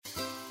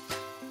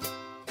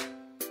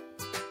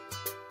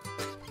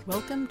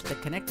Welcome to the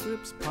Connect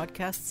Group's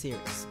podcast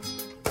series.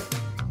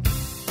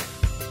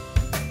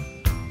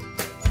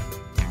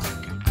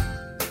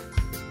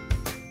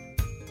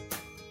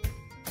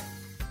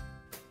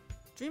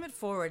 Dream It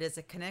Forward is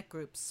a Connect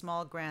Group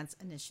small grants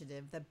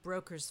initiative that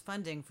brokers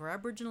funding for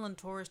Aboriginal and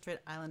Torres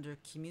Strait Islander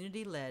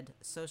community-led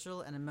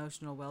social and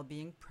emotional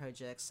well-being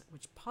projects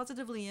which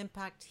positively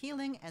impact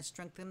healing and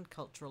strengthen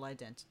cultural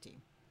identity.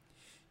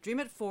 Dream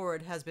It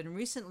Forward has been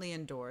recently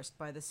endorsed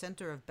by the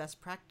Centre of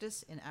Best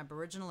Practice in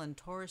Aboriginal and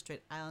Torres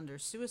Strait Islander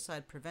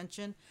Suicide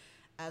Prevention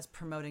as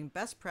promoting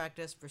best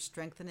practice for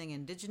strengthening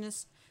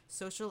Indigenous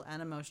social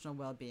and emotional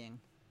well-being.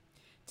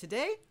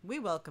 Today, we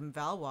welcome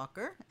Val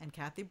Walker and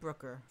Kathy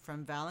Brooker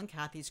from Val and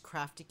Kathy's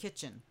Crafty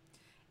Kitchen,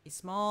 a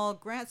small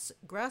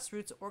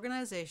grassroots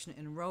organization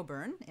in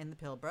Roebourne in the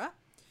Pilbara,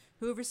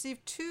 who have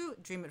received 2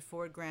 Dream It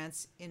Forward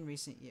grants in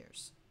recent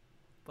years.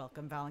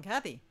 Welcome, Val and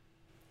Kathy.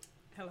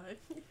 Hello.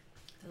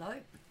 Hello.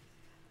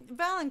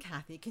 Val and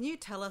Kathy, can you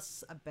tell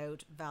us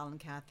about Val and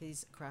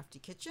Kathy's Crafty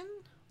Kitchen?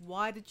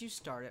 Why did you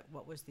start it?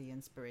 What was the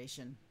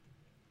inspiration?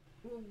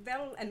 Well,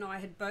 Val and I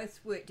had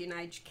both worked in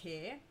aged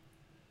care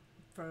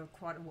for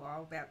quite a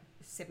while, about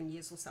 7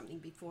 years or something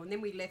before, and then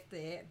we left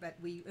there, but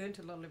we earned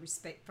a lot of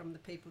respect from the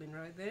people in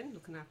Roebourne,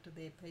 looking after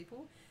their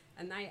people,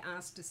 and they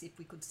asked us if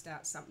we could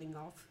start something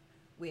off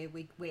where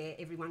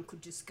everyone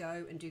could just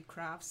go and do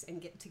crafts and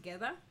get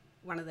together.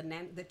 One of the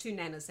 2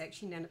 nanas,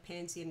 actually, Nana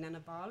Pansy and Nana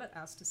Violet,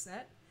 asked us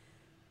that.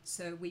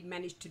 So we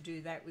managed to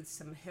do that with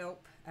some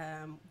help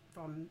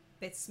from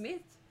Beth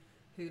Smith,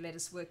 who let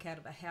us work out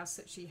of a house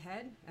that she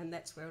had, and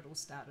that's where it all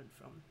started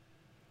from.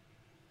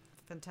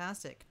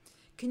 Fantastic.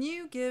 Can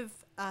you give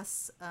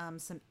us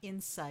some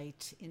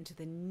insight into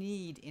the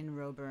need in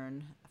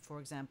Roebourne? For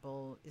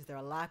example, is there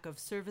a lack of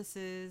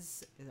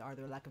services? Are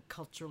there a lack of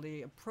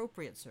culturally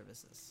appropriate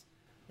services?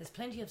 There's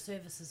plenty of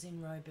services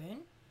in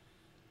Roebourne.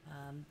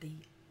 The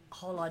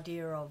whole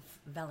idea of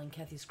Val and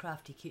Kathy's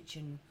Crafty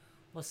Kitchen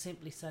was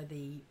simply so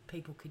the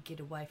people could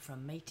get away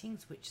from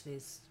meetings, which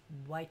there's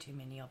way too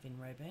many of in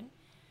Roebourne,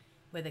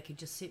 where they could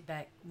just sit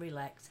back,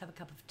 relax, have a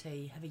cup of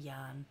tea, have a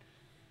yarn,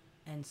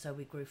 and so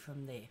we grew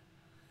from there.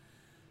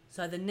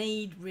 So the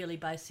need really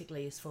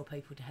basically is for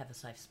people to have a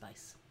safe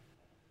space.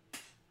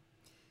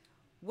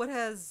 What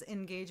has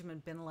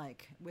engagement been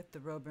like with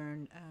the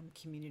Roebourne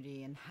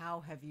community, and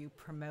how have you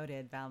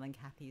promoted Val and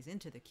Kathy's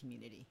into the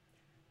community?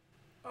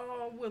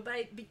 Oh, well,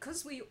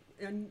 because we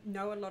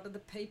know a lot of the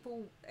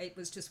people, it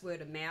was just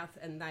word of mouth,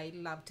 and they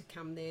loved to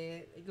come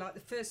there. Like the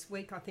first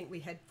week, I think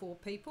we had 4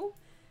 people,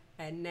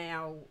 and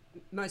now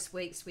most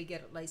weeks we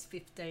get at least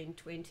 15,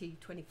 20,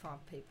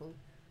 25 people.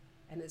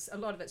 And a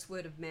lot of it's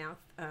word of mouth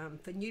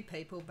for new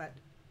people, but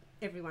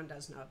everyone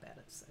does know about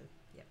it, so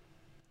yeah.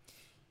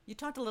 You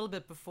talked a little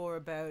bit before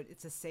about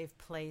it's a safe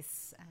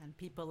place and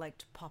people like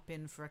to pop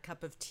in for a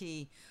cup of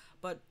tea,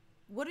 but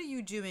what are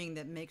you doing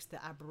that makes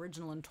the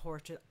Aboriginal and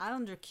Torres Strait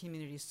Islander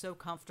community so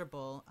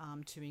comfortable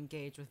to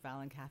engage with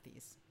Val and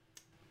Kathy's?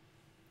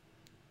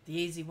 The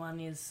easy one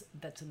is,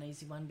 that's an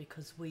easy one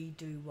because we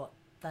do what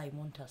they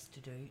want us to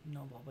do,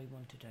 not what we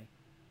want to do.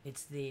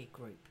 It's their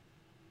group.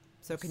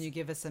 So can you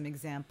give us some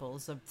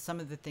examples of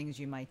some of the things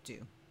you might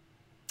do?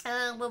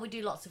 Well, we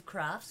do lots of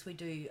crafts. We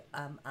do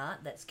art.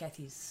 That's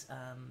Kathy's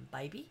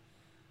baby.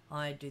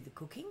 I do the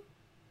cooking.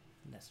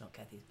 That's not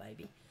Kathy's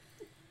baby.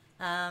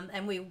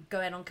 And we go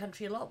out on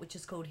country a lot, which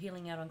is called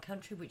Healing Out on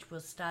Country, which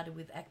was started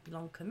with Act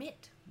Belong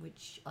Commit,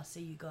 which I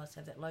see you guys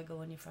have that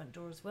logo on your front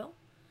door as well.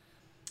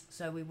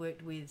 So we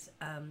worked with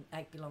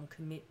Act Belong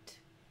Commit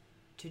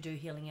to do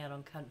Healing Out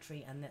on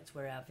Country, and that's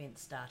where our event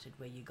started,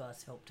 where you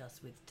guys helped us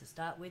with to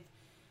start with.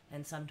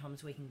 And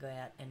sometimes we can go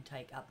out and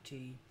take up to,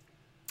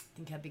 I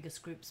think our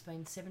biggest group's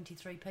been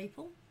 73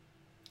 people,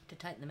 to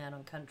take them out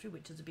on country,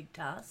 which is a big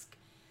task,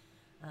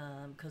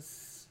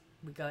 because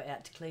we go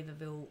out to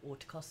Cleaverville or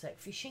to Cossack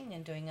fishing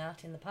and doing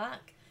art in the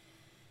park.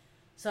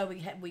 So we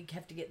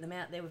have to get them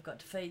out there. We've got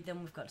to feed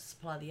them. We've got to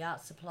supply the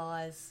art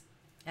supplies.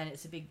 And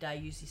it's a big day.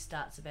 Usually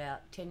starts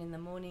about 10 in the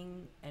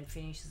morning and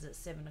finishes at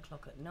 7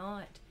 o'clock at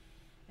night.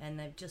 And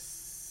they've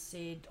just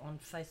said on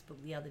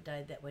Facebook the other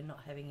day that we're not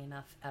having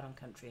enough out on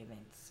country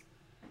events.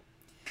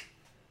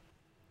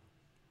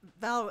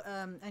 Val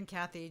and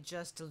Kathy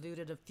just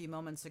alluded a few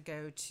moments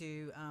ago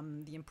to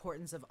the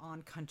importance of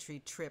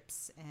on-country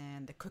trips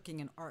and the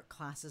cooking and art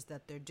classes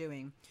that they're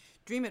doing.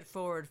 Dream It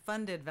Forward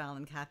funded Val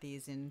and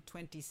Kathy's in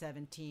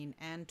 2017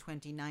 and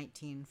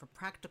 2019 for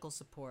practical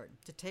support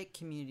to take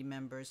community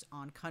members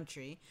on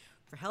country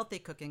for healthy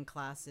cooking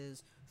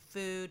classes,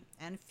 food,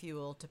 and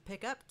fuel to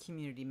pick up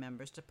community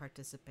members to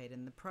participate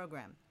in the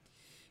program.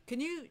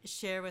 Can you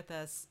share with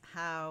us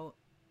how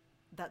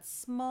that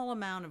small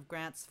amount of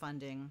grants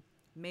funding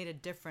made a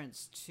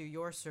difference to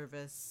your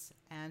service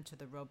and to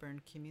the Roebourne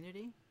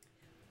community?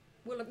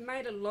 Well, it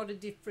made a lot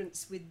of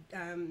difference with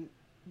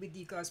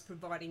you guys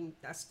providing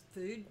us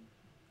food,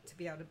 to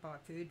be able to buy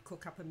food,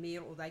 cook up a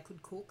meal, or they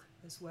could cook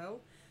as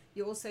well.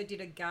 You also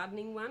did a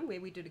gardening one where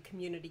we did a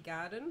community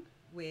garden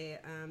where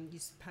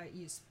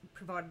you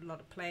provided a lot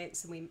of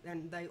plants,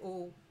 and they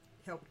all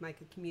helped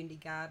make a community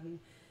garden.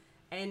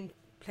 And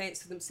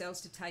plants for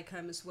themselves to take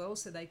home as well,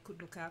 so they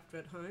could look after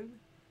at home.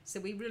 So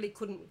we really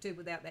couldn't do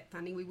without that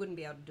funding. We wouldn't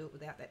be able to do it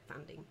without that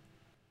funding.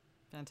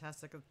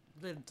 Fantastic.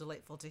 Really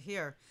delightful to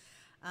hear.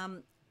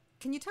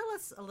 Can you tell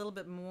us a little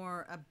bit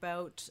more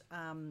about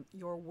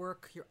your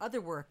work, your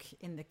other work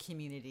in the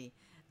community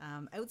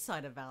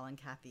outside of Val and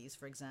Kathy's,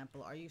 for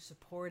example? Are you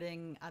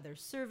supporting other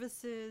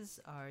services?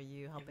 Are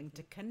you helping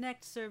to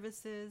connect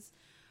services?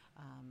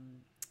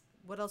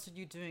 What else are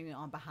you doing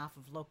on behalf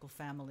of local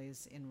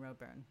families in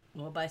Roebourne?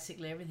 Well,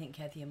 basically everything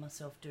Kathy and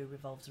myself do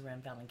revolves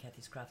around Val and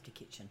Kathy's Crafty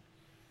Kitchen.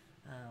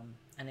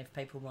 And if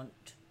people want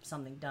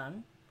something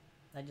done,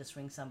 they just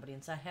ring somebody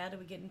and say, how do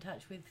we get in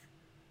touch with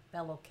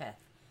Val or Kath?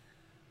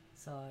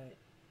 So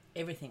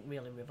everything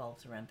really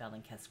revolves around Val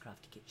and Kath's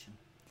Crafty Kitchen.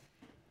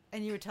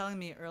 And you were telling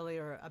me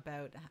earlier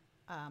about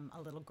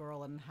a little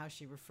girl and how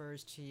she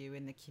refers to you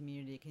in the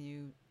community. Can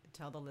you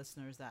tell the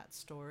listeners that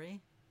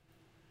story?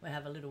 We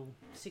have a little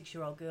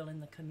 6-year-old girl in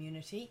the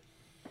community.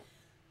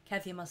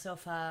 Kathy and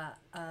myself are,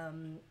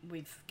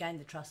 we've gained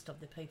the trust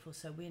of the people,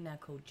 so we're now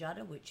called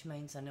Judda, which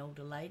means an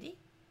elder lady,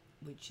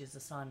 which is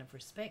a sign of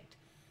respect.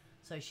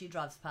 So she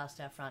drives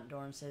past our front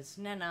door and says,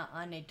 Nana,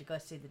 I need to go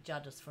see the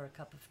Juddas for a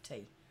cup of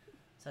tea.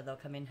 So they'll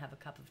come in and have a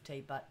cup of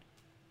tea, but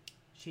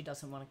she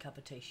doesn't want a cup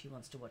of tea, she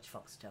wants to watch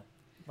Foxtel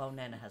while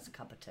Nana has a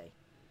cup of tea.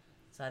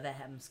 So that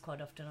happens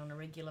quite often on a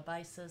regular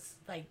basis.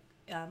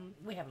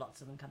 We have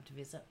lots of them come to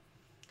visit,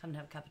 come and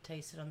have a cup of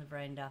tea, sit on the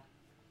veranda,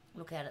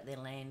 look out at their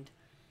land,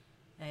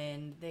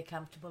 and they're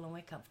comfortable and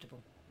we're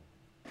comfortable.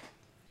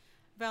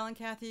 Val and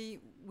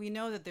Kathy, we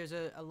know that there's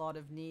a lot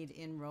of need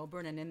in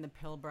Roebourne and in the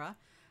Pilbara,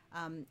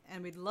 and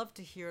we'd love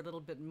to hear a little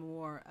bit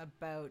more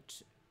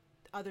about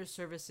other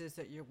services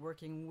that you're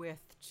working with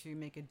to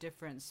make a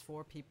difference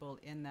for people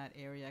in that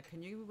area.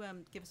 Can you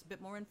give us a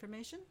bit more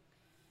information?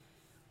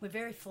 We're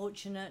very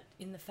fortunate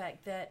in the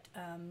fact that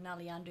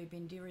Naliandu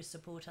Bindiri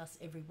support us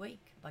every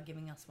week by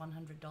giving us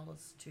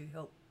 $100 to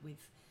help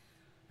with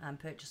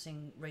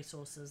purchasing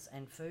resources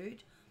and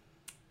food.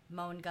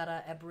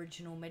 Moangara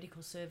Aboriginal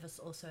Medical Service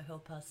also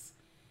help us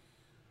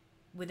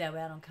with our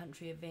out on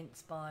country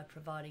events by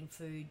providing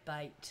food,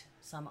 bait,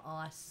 some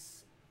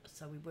ice.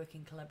 So we work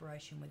in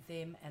collaboration with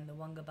them, and the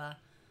Wangaba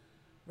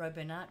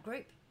Roebourne Art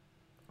Group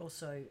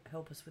also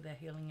help us with our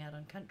healing out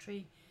on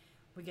country.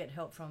 We get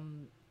help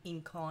from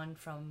in kind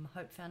from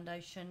Hope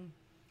Foundation,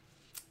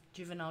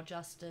 Juvenile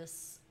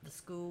Justice, the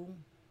school.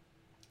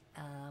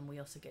 We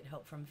also get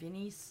help from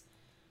Vinnie's,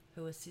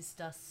 who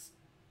assist us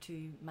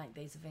to make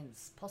these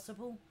events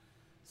possible.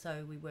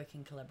 So we work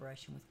in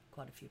collaboration with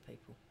quite a few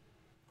people.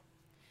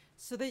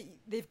 So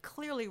they've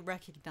clearly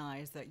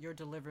recognized that you're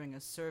delivering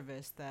a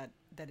service that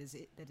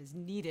is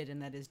needed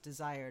and that is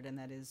desired and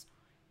that is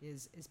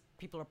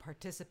people are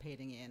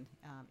participating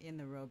in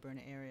the Roebourne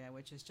area,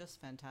 which is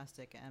just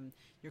fantastic. And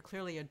you're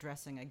clearly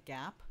addressing a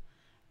gap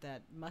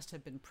that must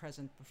have been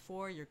present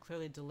before. You're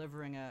clearly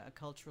delivering a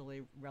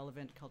culturally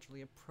relevant,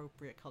 culturally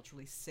appropriate,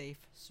 culturally safe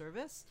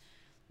service,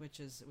 which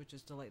is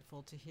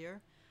delightful to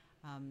hear.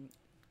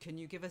 Can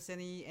you give us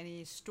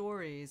any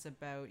stories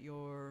about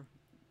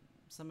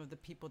some of the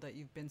people that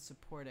you've been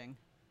supporting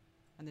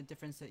and the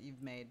difference that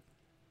you've made?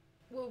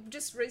 Well,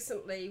 just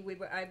recently we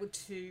were able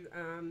to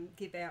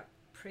give out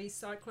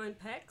pre-cyclone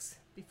packs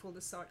before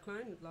the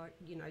cyclone, like,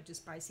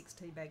 just basics,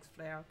 tea bags,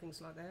 flour,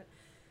 things like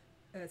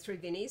that, through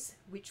Vinnie's,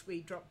 which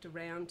we dropped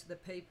around to the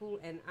people.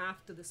 And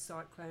after the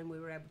cyclone, we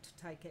were able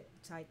to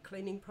take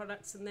cleaning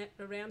products and that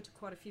around to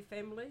quite a few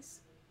families,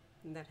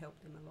 and that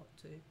helped them a lot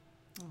too.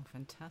 Oh,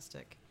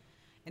 fantastic.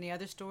 Any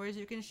other stories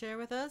you can share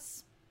with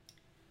us?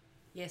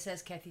 Yes,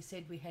 as Kathy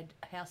said, we had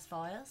house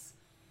fires,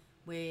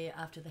 where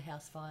after the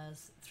house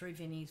fires, through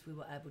Vinnie's, we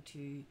were able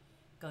to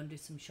go and do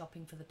some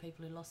shopping for the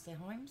people who lost their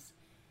homes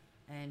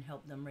and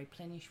help them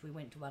replenish. We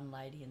went to one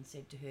lady and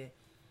said to her,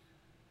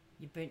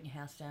 you burnt your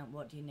house down,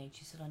 what do you need?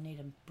 She said, I need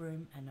a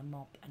broom and a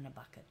mop and a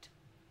bucket.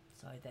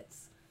 So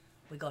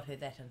we got her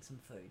that and some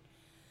food.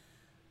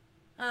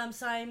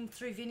 Same,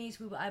 through Vinnie's,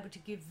 we were able to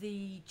give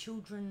the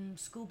children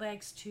school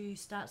bags to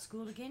start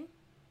school again.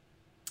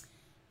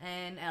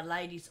 And our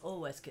ladies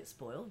always get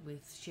spoiled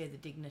with Share the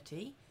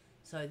Dignity.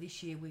 So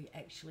this year we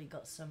actually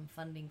got some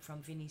funding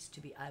from Vinnie's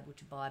to be able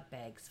to buy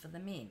bags for the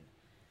men.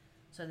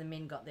 So the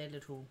men got their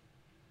little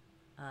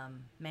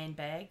man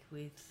bag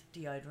with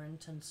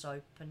deodorant and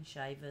soap and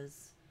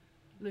shavers,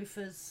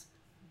 loofahs,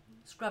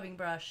 scrubbing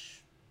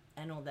brush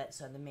and all that.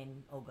 So the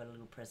men all got a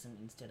little present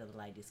instead of the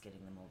ladies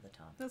getting them all the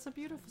time. That's a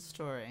beautiful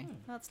story.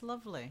 That's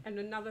lovely. And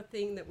another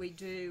thing that we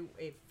do,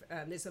 if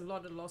there's a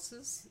lot of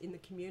losses in the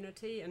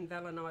community, and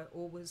Val and I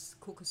always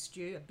cook a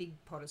stew, a big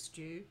pot of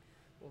stew,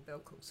 or Val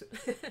cooks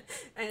it,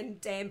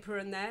 and damper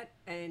and that,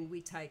 and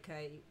we take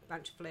a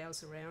bunch of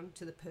flowers around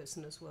to the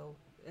person as well.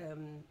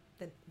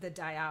 The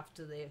day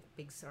after their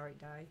big sorry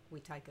day, we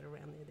take it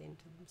around there then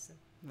to them.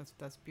 So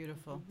that's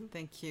beautiful.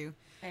 Thank you.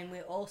 And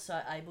we're also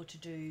able to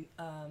do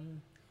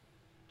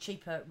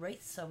cheaper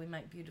wreaths, so we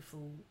make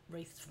beautiful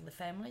wreaths for the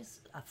families,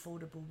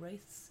 affordable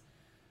wreaths,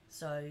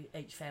 so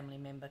each family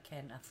member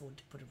can afford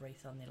to put a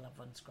wreath on their loved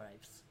one's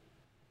graves.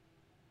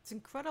 It's an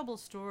incredible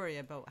story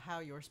about how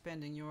you're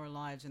spending your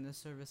lives in the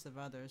service of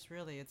others.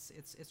 Really,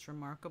 it's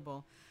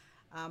remarkable.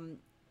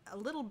 A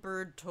little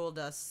bird told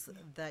us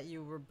that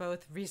you were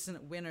both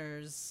recent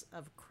winners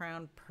of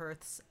Crown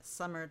Perth's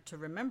Summer to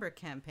Remember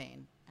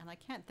campaign, and I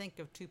can't think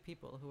of two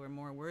people who are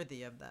more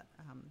worthy of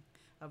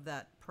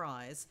that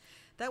prize.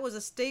 That was a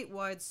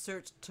statewide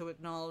search to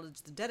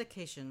acknowledge the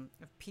dedication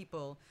of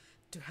people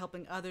to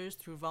helping others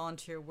through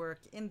volunteer work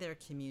in their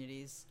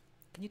communities.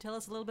 Can you tell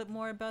us a little bit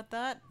more about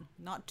that?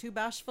 Not too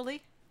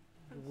bashfully?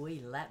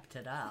 We lapped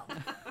it up.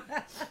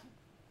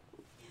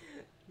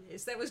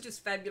 Yes, that was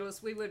just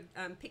fabulous. We were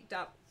picked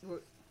up,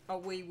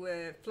 we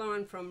were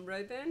flying from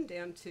Roebourne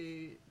down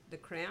to the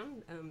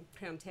Crown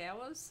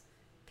Towers,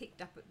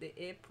 picked up at the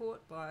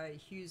airport by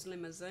Hughes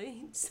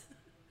limousines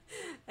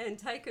and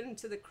taken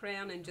to the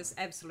Crown and just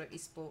absolutely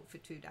sport for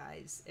 2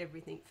 days.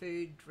 Everything,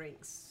 food,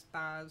 drinks,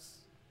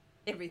 spas,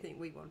 everything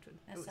we wanted.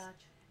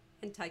 Massage.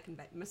 And taken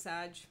back,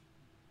 massage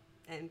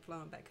and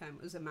flying back home.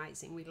 It was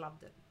amazing. We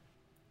loved it.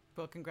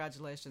 Well,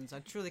 congratulations. I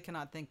truly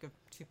cannot think of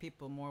two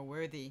people more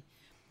worthy.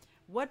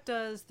 What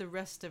does the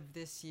rest of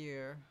this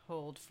year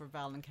hold for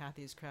Val and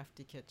Kathy's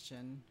Crafty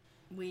Kitchen?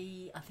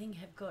 We, I think,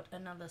 have got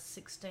another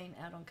 16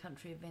 out on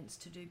country events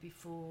to do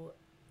before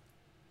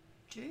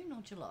June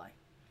or July.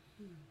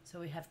 So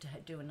we have to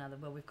do another.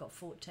 Well, we've got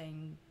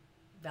 14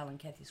 Val and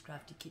Kathy's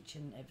Crafty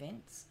Kitchen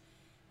events,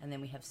 and then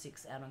we have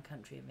 6 out on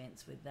country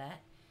events with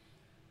that.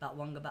 But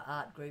Wangaba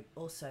Art Group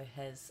also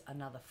has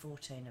another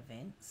 14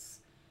 events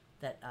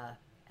that are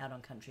out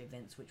on country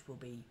events, which will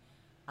be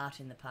art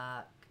in the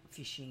park,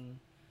 fishing,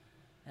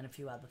 and a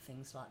few other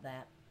things like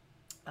that.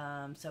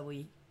 So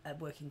we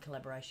work in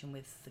collaboration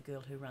with the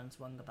girl who runs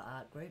Wangaba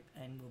Art Group,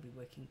 and we'll be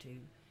working to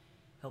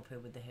help her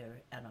with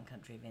her out on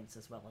country events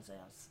as well as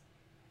ours.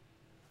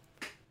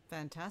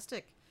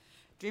 Fantastic.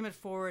 Dream It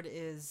Forward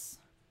is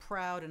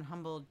proud and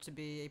humbled to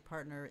be a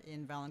partner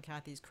in Val and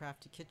Kathy's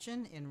Crafty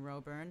Kitchen in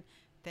Roebourne.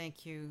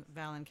 Thank you,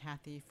 Val and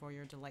Kathy, for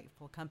your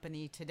delightful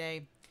company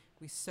today.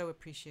 We so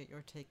appreciate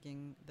your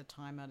taking the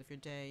time out of your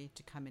day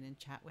to come in and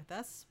chat with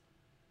us.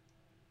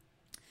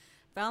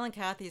 Val and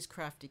Kathy's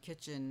Crafty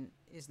Kitchen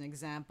is an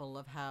example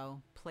of how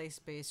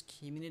place-based,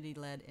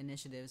 community-led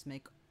initiatives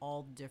make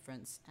all the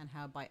difference, and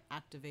how by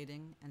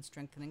activating and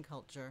strengthening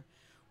culture,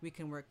 we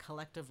can work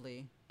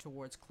collectively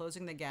towards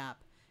closing the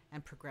gap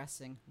and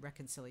progressing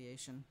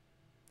reconciliation.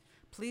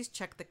 Please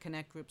check the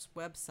Connect Group's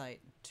website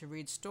to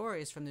read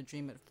stories from the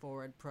Dream It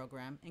Forward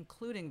program,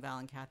 including Val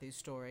and Kathy's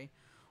story,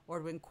 or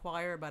to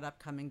inquire about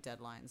upcoming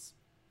deadlines.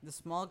 The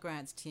Small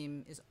Grants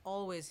team is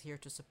always here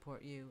to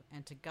support you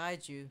and to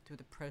guide you through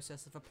the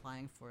process of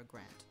applying for a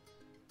grant.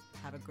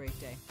 Have a great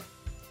day.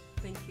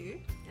 Thank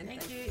you.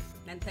 Thank you.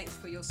 And thanks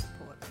for your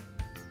support.